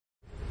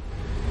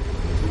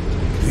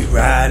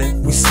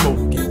riding, we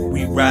smoking.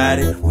 We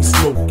riding, we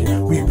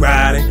smoking. We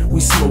riding, we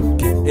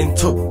smoking and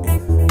toting.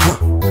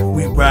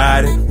 We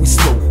riding, we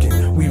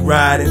smoking. We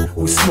riding,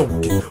 we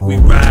smoking. We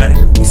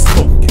riding, we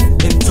smoking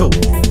and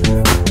toting.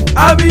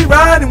 I be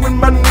riding with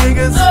my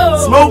niggas,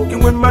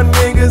 smoking with my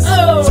niggas,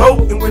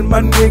 toting with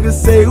my niggas,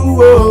 say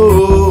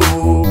ooh.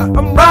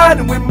 I'm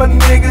riding with my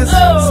niggas,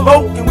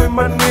 smoking with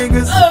my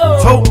niggas,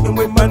 toting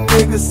with my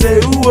niggas, say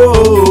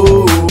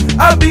ooh.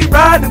 I be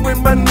riding with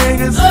my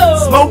niggas,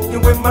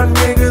 smoking with my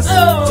niggas,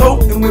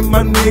 toting with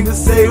my niggas,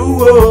 say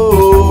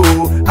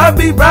ooh. I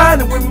be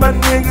riding with my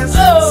niggas,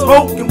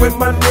 smoking with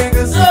my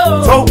niggas,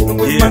 toting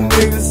with my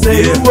niggas,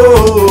 say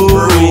ooh.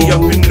 Early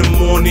up in the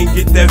morning,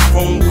 get that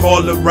phone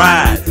call to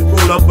ride.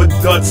 Roll up a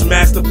Dutch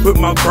master, put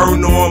my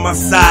burner on my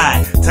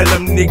side. Tell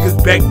them niggas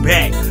back.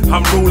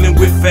 I'm rolling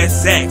with fat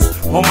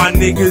sacks. All my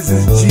niggas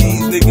is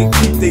G's, nigga,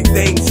 keep they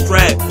thing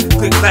strapped.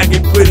 Click clack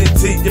and put it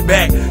to your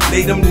back.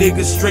 Lay them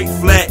niggas straight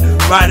flat.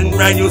 Riding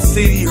around your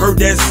city, heard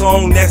that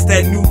song, that's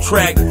that new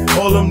track.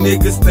 All them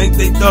niggas think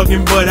they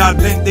thuggin', but I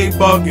think they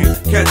buggin'.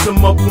 Catch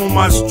them up on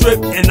my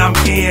strip and I'm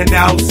handing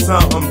out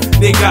something.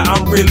 Nigga,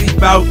 I'm really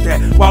bout that.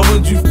 Why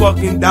would you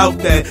fucking doubt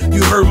that?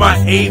 You heard my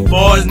 8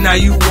 bars, now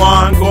you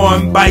want go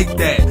and bite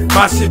that.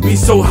 My shit be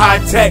so high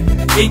tech,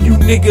 and you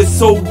niggas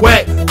so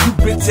wet. You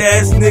bitch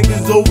ass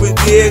niggas over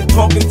there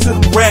talking to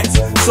the rats.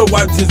 So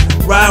I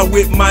just ride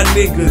with my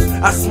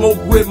niggas, I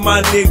smoke with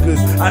my niggas,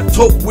 I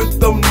talk with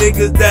them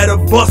niggas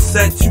that'll bust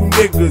at you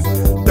niggas.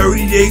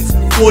 38s,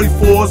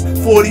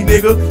 44s, 40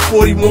 nigga,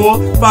 40 more,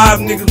 5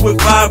 niggas with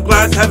 5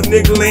 glass, have a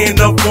nigga laying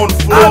up on the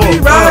floor. I be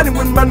riding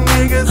with my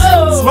niggas,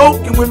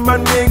 smoking with my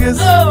niggas,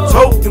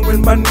 toting with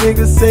my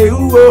niggas, say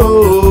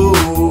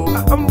ooh.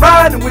 I'm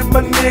riding with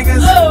my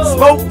niggas,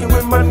 smoking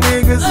with my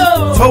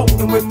niggas,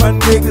 toting with my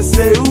niggas,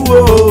 say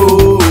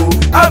ooh.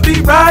 I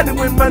be riding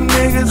with my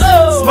niggas,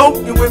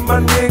 smoking with my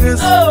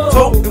niggas,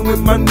 toting with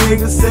my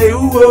niggas, say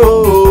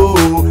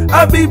ooh.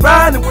 I be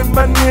riding with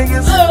my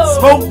niggas,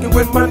 smoking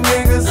with my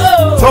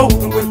niggas,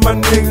 toting with my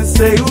niggas,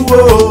 say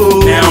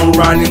ooh. Now I'm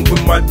riding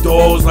with my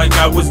dogs like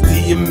I was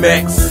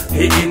DMX.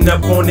 Hitting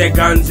up on that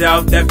ganja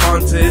out, that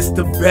Fanta is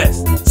the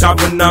best.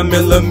 Chopping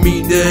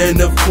 9mm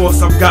and of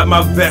course I've got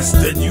my vest.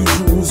 The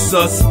usual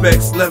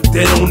suspects left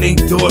dead on they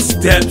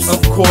doorsteps.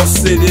 Of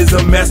course it is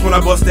a mess when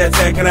I bust that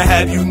tag and I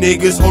have you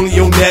niggas on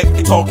your neck.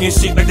 They talking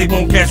shit like they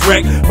gon' catch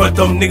wreck, but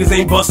them niggas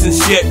ain't busting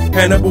shit.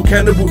 Cannibal,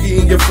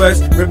 eating your flesh,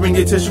 ripping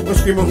your tissue and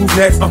screaming who's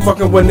next. I'm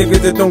fucking with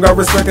niggas that don't got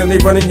respect and they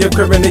running your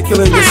crib and they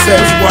killing your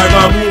sex. Boy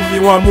gon' move,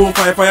 you want move,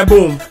 fire,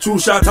 boom. 2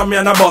 shots on me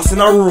and I bust in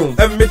a room.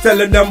 Every me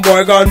telling them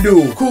boy gon'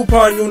 do.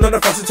 Coupon you, none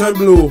of us turn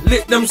blue.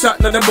 Lit them shot,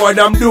 now them boy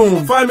damn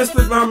doom. 5 me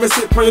split round me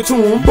sit on your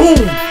tomb. Boom!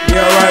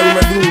 Yeah, right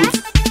with my dudes.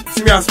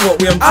 See me I smoke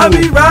with them too. I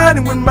be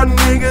riding with my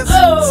niggas,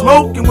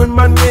 smoking with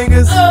my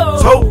niggas,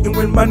 toting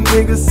with my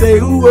niggas, say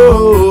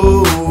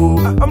ooh.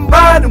 I'm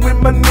riding with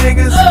my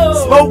niggas,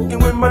 smoking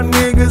with my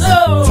niggas,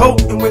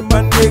 toting with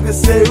my niggas,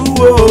 say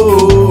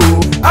ooh.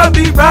 I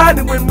be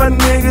riding with my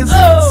niggas,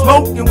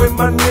 smoking with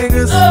my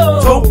niggas,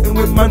 toting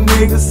with my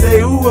niggas,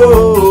 say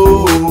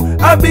ooh.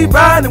 I be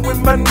riding with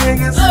my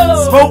niggas,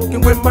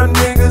 smoking with my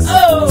niggas,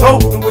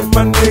 toting with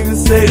my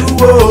niggas, say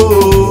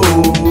ooh.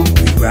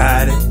 We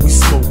riding, we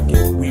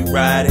smoking, we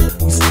riding,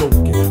 we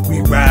smoking, we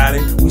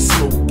riding, we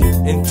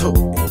smoking and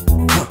toting.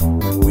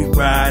 We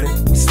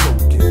riding, we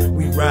smoking,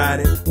 we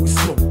riding, we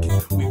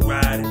smoking, we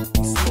riding,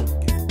 we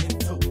smoking and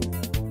toting.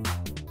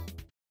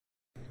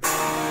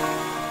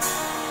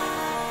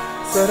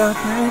 Said I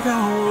think I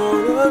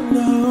wanna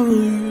know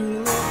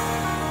you.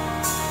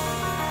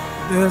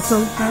 There's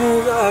some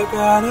things I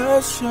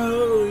gotta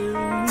show you.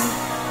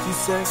 She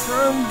said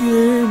come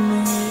get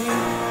me,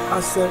 I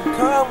said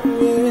come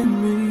with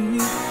me,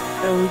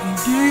 and we can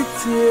get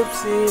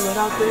tipsy, but I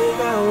think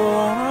I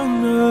wanna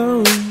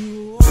know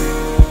you.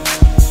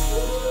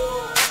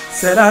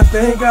 Said I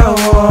think I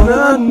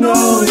wanna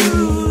know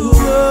you,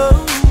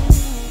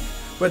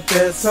 but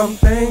there's some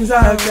things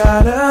I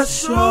gotta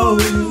show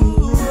you.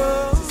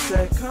 She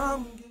said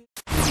come